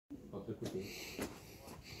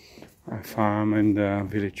A farm in the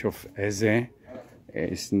village of Eze.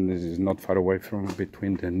 It's not far away from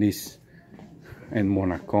between the Nice and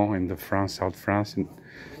Monaco in the South France, in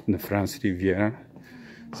the France Riviera.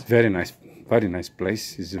 It's very nice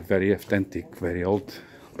place. It's very authentic, very old,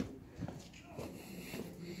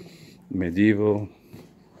 medieval,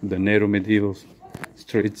 the neo-medieval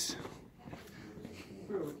streets.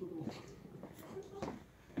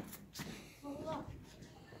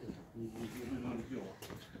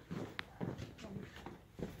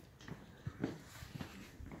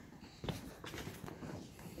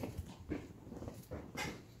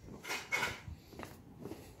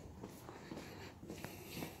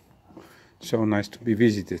 So nice to be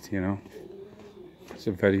visited, you know. It's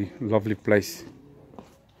a very lovely place.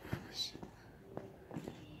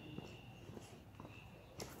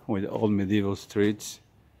 With old medieval streets,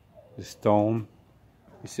 the stone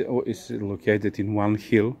is located in one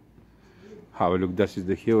hill. Have a look, that is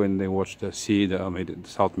the hill, and they watch the sea, the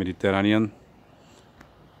South Mediterranean.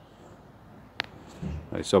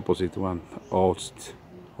 It's opposite one old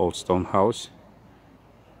stone house,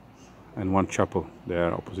 and one chapel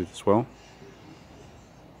there opposite as well.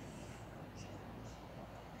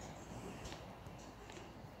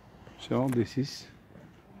 So this is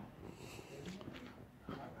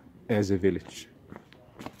as a village.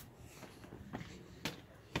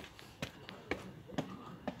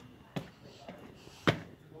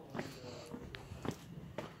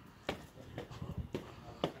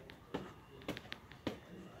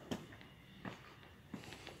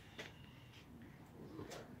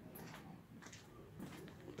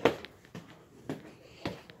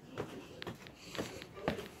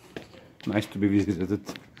 Nice to be visited.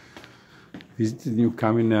 You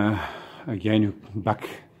come in again back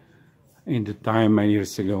in the time many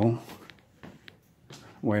years ago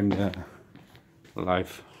when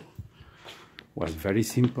life was very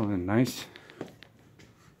simple and nice.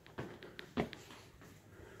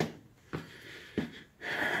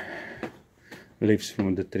 Leaves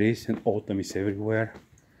from the trees and autumn is everywhere.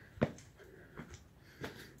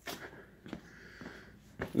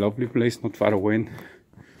 Lovely place, not far away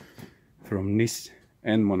from Nice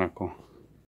and Monaco.